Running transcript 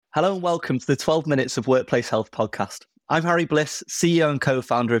Hello and welcome to the 12 Minutes of Workplace Health podcast. I'm Harry Bliss, CEO and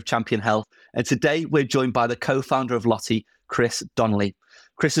co-founder of Champion Health, and today we're joined by the co-founder of Lottie, Chris Donnelly.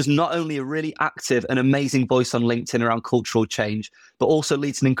 Chris is not only a really active and amazing voice on LinkedIn around cultural change, but also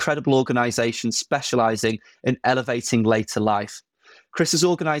leads an incredible organisation specialising in elevating later life. Chris's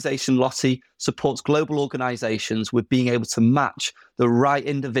organisation, Lottie, supports global organisations with being able to match the right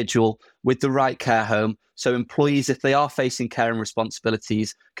individual with the right care home, so employees, if they are facing care and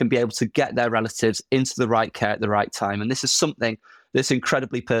responsibilities, can be able to get their relatives into the right care at the right time. And this is something that's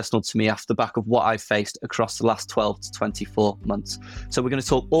incredibly personal to me off the back of what I've faced across the last 12 to 24 months. So we're going to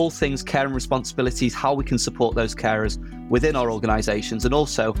talk all things care and responsibilities, how we can support those carers within our organisations, and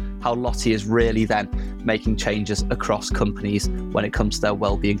also how Lottie is really then making changes across companies when it comes to their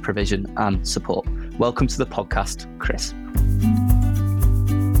wellbeing provision and support. Welcome to the podcast, Chris.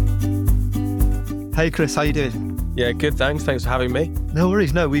 Hey Chris, how you doing? Yeah, good, thanks. Thanks for having me. No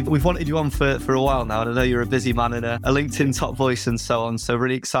worries. No, we've wanted you on for a while now, and I know you're a busy man and a LinkedIn top voice and so on. So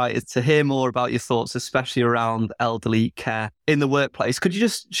really excited to hear more about your thoughts, especially around elderly care in the workplace. Could you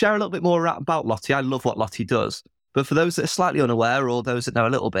just share a little bit more about Lottie? I love what Lottie does. But for those that are slightly unaware or those that know a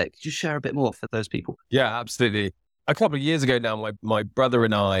little bit, could you share a bit more for those people? Yeah, absolutely. A couple of years ago now, my brother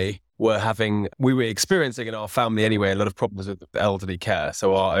and I we were experiencing in our family anyway, a lot of problems with elderly care.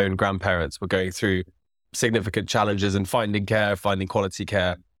 So our own grandparents were going through significant challenges in finding care, finding quality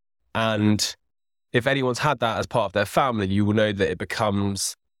care. And if anyone's had that as part of their family, you will know that it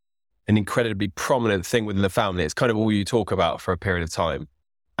becomes an incredibly prominent thing within the family. It's kind of all you talk about for a period of time.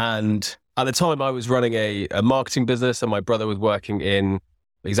 And at the time I was running a marketing business, and my brother was working in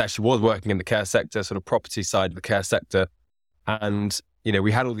the care sector, sort of property side of the care sector. And,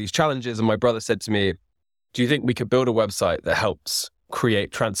 we had all these challenges, and my brother said to me, do you think we could build a website that helps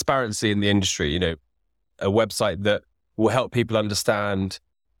create transparency in the industry? A website that will help people understand,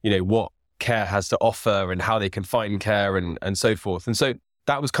 what care has to offer and how they can find care and so forth. And so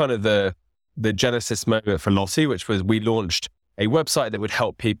that was kind of the genesis moment for Lottie, which was we launched a website that would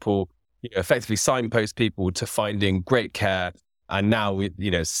help people, effectively signpost people to finding great care. And now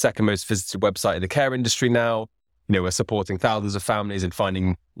second most visited website in the care industry now. We're supporting thousands of families in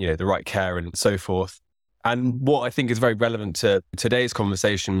finding, the right care and so forth. And what I think is very relevant to today's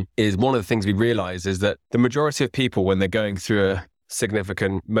conversation is one of the things we realize is that the majority of people, when they're going through a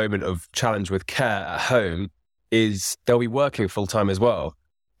significant moment of challenge with care at home, is they'll be working full time as well.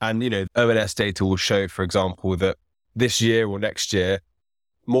 And, ONS data will show, for example, that this year or next year,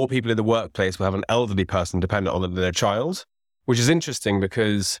 more people in the workplace will have an elderly person dependent on them than a child, which is interesting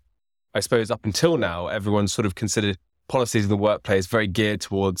because I suppose up until now, everyone's sort of considered policies in the workplace very geared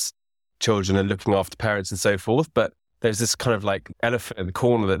towards children and looking after parents and so forth. But there's this kind of like elephant in the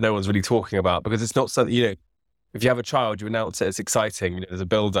corner that no one's really talking about, because it's not something, if you have a child, you announce it, it's exciting, there's a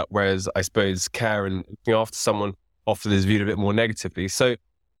build up, whereas I suppose care and looking after someone often is viewed a bit more negatively. So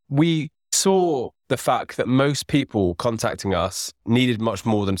we saw the fact that most people contacting us needed much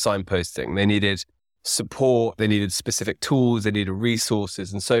more than signposting. They needed support, they needed specific tools, they needed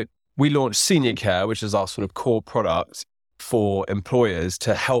resources. And so we launched Senior Care, which is our sort of core product for employers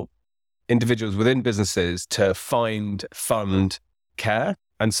to help individuals within businesses to fund care.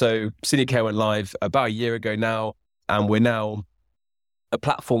 And so Senior Care went live about a year ago now, and we're now a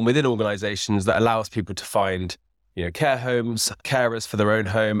platform within organizations that allows people to find, care homes, carers for their own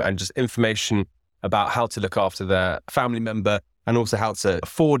home, and just information about how to look after their family member and also how to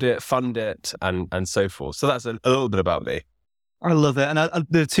afford it, fund it, and so forth. So that's a little bit about me. I love it. And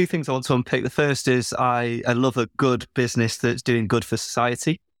there are two things I want to unpick. The first is I love a good business that's doing good for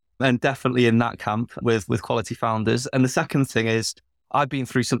society, and definitely in that camp with quality founders. And the second thing is I've been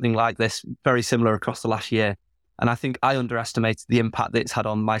through something like this, very similar across the last year. And I think I underestimated the impact that it's had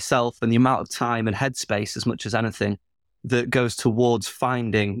on myself and the amount of time and headspace, as much as anything, that goes towards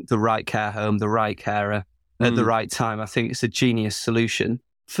finding the right care home, the right carer at the right time. I think it's a genius solution.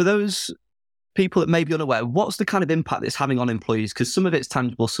 For those people that may be unaware, what's the kind of impact that it's having on employees? Because some of it's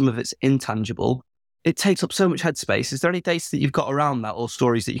tangible, some of it's intangible. It takes up so much headspace. Is there any data that you've got around that or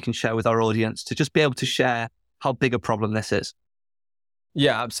stories that you can share with our audience to just be able to share how big a problem this is?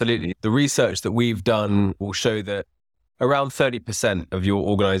 Yeah, absolutely. The research that we've done will show that around 30% of your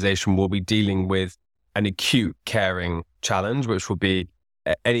organization will be dealing with an acute caring challenge, which will be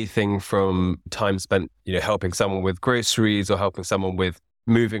anything from time spent, helping someone with groceries or helping someone with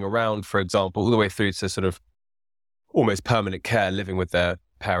moving around, for example, all the way through to sort of almost permanent care, living with their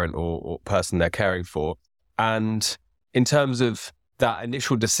parent or person they're caring for. And in terms of that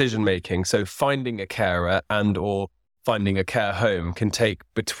initial decision making, so finding a carer and or finding a care home can take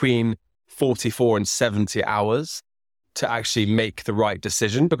between 44 and 70 hours. to actually make the right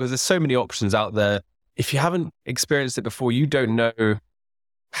decision, because there's so many options out there. If you haven't experienced it before, you don't know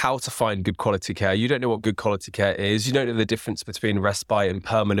how to find good quality care. You don't know what good quality care is. You don't know the difference between respite and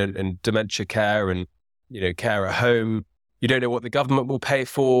permanent and dementia care and, care at home. You don't know what the government will pay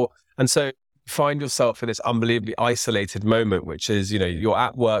for. And so you find yourself in this unbelievably isolated moment, which is, you're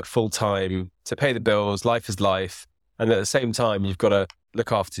at work full time to pay the bills, life is life. And at the same time, you've got to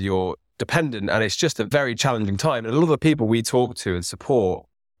look after your dependent. And it's just a very challenging time. And a lot of the people we talk to and support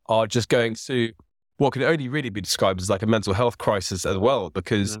are just going through what can only really be described as like a mental health crisis as well,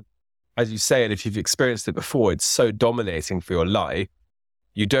 because as you say, and if you've experienced it before, it's so dominating for your life.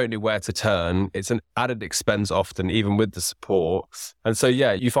 You don't know where to turn. It's an added expense often, even with the support. And so,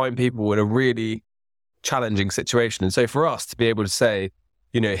 you find people in a really challenging situation. And so for us to be able to say,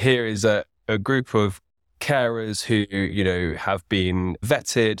 here is a group of carers who, have been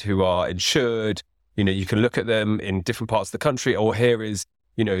vetted, who are insured, you can look at them in different parts of the country, or here is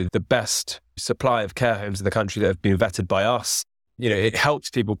the best supply of care homes in the country that have been vetted by us. It helps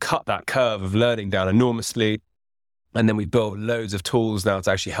people cut that curve of learning down enormously. And then we built loads of tools now to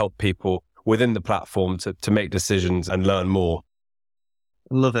actually help people within the platform to make decisions and learn more.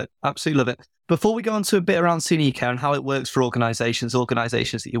 Love it. Absolutely love it. Before we go on to a bit around senior care and how it works for organizations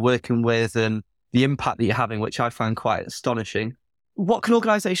that you're working with and the impact that you're having, which I find quite astonishing. What can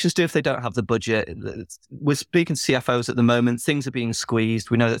organizations do if they don't have the budget? We're speaking to CFOs at the moment. Things are being squeezed.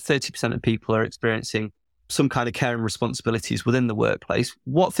 We know that 30% of people are experiencing some kind of care and responsibilities within the workplace.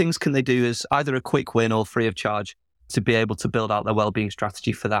 What things can they do as either a quick win or free of charge to be able to build out their wellbeing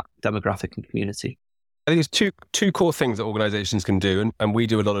strategy for that demographic and community? I think there's two core things that organizations can do. And we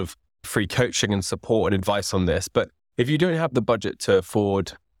do a lot of free coaching and support and advice on this. But if you don't have the budget to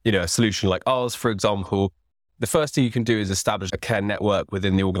afford, a solution like ours, for example, the first thing you can do is establish a care network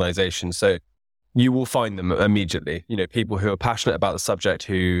within the organization. So you will find them immediately, people who are passionate about the subject,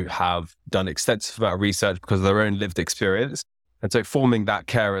 who have done extensive amount of research because of their own lived experience. And so forming that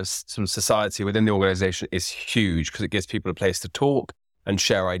carers society within the organization is huge because it gives people a place to talk and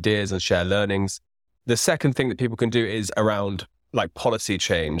share ideas and share learnings. The second thing that people can do is around like policy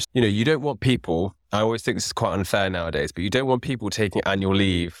change. You don't want people, I always think this is quite unfair nowadays, but you don't want people taking annual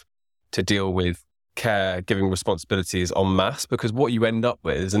leave to deal with caregiving responsibilities en masse, because what you end up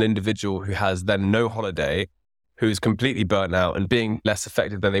with is an individual who has then no holiday, who's completely burnt out and being less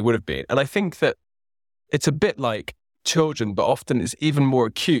effective than they would have been. And I think that it's a bit like children, but often it's even more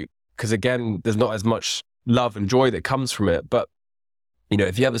acute because, again, there's not as much love and joy that comes from it. But,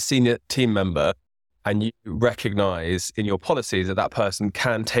 if you have a senior team member and you recognize in your policies that that person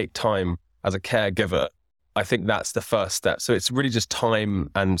can take time as a caregiver, I think that's the first step. So it's really just time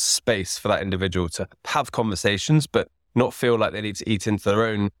and space for that individual to have conversations, but not feel like they need to eat into their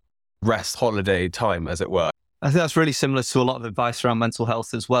own rest holiday time, as it were. I think that's really similar to a lot of advice around mental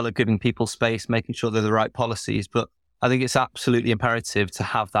health as well, of giving people space, making sure they're the right policies. But I think it's absolutely imperative to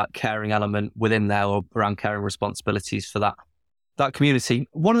have that caring element within there, or around caring responsibilities for that community.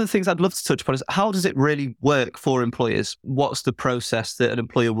 One of the things I'd love to touch upon is, how does it really work for employers? What's the process that an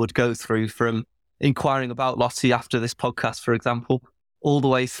employer would go through from inquiring about Lottie after this podcast, for example, all the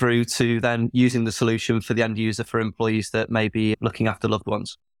way through to then using the solution for the end user, for employees that may be looking after loved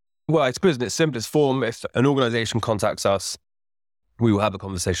ones? Well, I suppose in its simplest form, if an organization contacts us, we will have a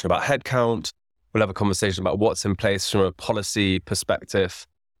conversation about headcount. We'll have a conversation about what's in place from a policy perspective.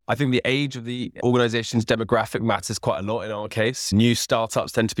 I think the age of the organization's demographic matters quite a lot in our case. New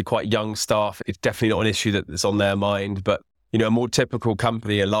startups tend to be quite young staff. It's definitely not an issue that's on their mind, but a more typical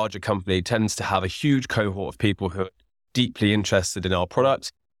company, a larger company, tends to have a huge cohort of people who are deeply interested in our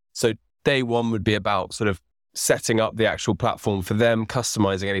product. So day one would be about sort of setting up the actual platform for them,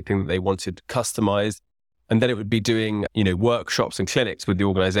 customizing anything that they wanted customized. And then it would be doing, workshops and clinics with the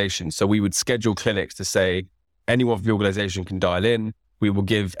organization. So we would schedule clinics to say, anyone from the organization can dial in. We will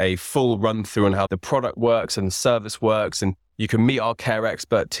give a full run through on how the product works and the service works. And you can meet our care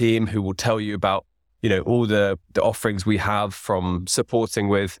expert team who will tell you about, all the offerings we have, from supporting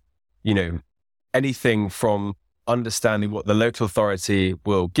with, anything from understanding what the local authority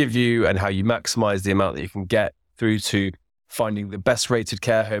will give you and how you maximize the amount that you can get, through to finding the best rated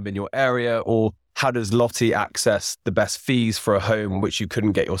care home in your area, or how does Lottie access the best fees for a home which you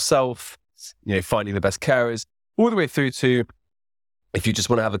couldn't get yourself, finding the best carers, all the way through to, if you just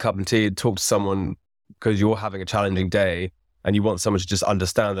want to have a cup of tea and talk to someone because you're having a challenging day and you want someone to just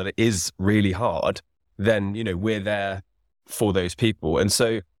understand that it is really hard, then, we're there for those people. And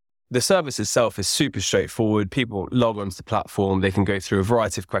so the service itself is super straightforward. People log onto the platform. They can go through a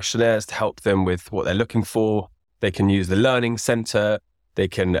variety of questionnaires to help them with what they're looking for. They can use the learning center. They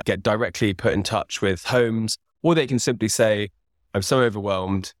can get directly put in touch with homes. Or they can simply say, I'm so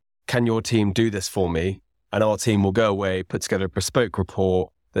overwhelmed. Can your team do this for me? And our team will go away, put together a bespoke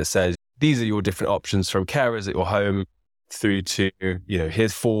report that says, these are your different options from carers at your home through to,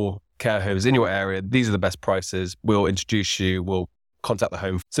 here's 4 care homes in your area. These are the best prices. We'll introduce you. We'll contact the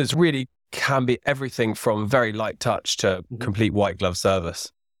home. So it's really can be everything from very light touch to complete white glove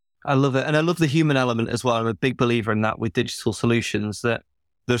service. I love it. And I love the human element as well. I'm a big believer in that with digital solutions, that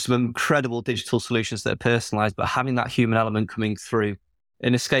there's some incredible digital solutions that are personalized, but having that human element coming through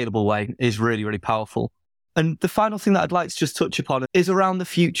in a scalable way is really, really powerful. And the final thing that I'd like to just touch upon is around the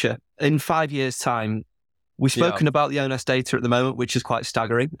future. In 5 years' time, we've spoken about the ONS data at the moment, which is quite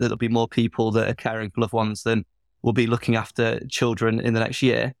staggering. There'll be more people that are caring for loved ones than will be looking after children in the next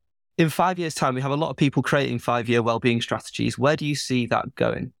year. In 5 years' time, we have a lot of people creating 5-year wellbeing strategies. Where do you see that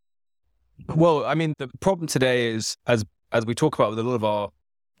going? Well, I mean, the problem today is, as we talk about with a lot of our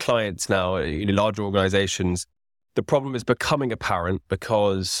clients now, larger organizations, the problem is becoming apparent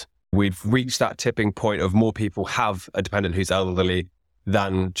because we've reached that tipping point of more people have a dependent who's elderly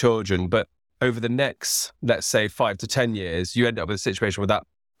than children. But over the next, let's say, 5 to 10 years, you end up with a situation where that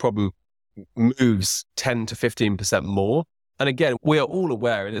problem moves 10 to 15% more. And again, we are all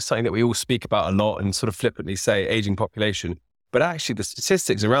aware, and it's something that we all speak about a lot and sort of flippantly say, aging population. But actually, the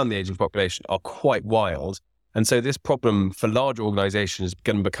statistics around the aging population are quite wild. And so this problem for large organizations is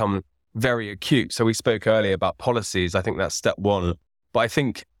going to become very acute. So we spoke earlier about policies. I think that's step one. But I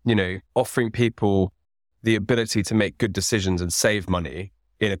think, offering people the ability to make good decisions and save money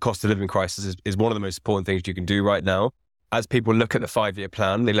in a cost of living crisis is one of the most important things you can do right now. As people look at the 5-year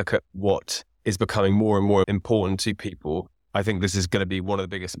plan, they look at what is becoming more and more important to people. I think this is going to be one of the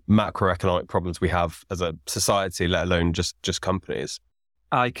biggest macroeconomic problems we have as a society, let alone just companies.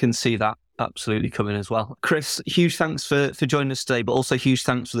 I can see that absolutely coming as well. Chris, huge thanks for joining us today, but also huge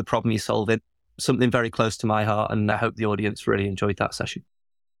thanks for the problem you're solving. Something very close to my heart, and I hope the audience really enjoyed that session.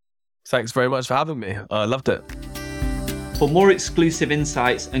 Thanks very much for having me. I loved it. For more exclusive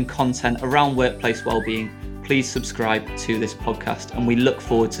insights and content around workplace wellbeing, please subscribe to this podcast, and we look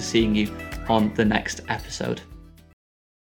forward to seeing you on the next episode.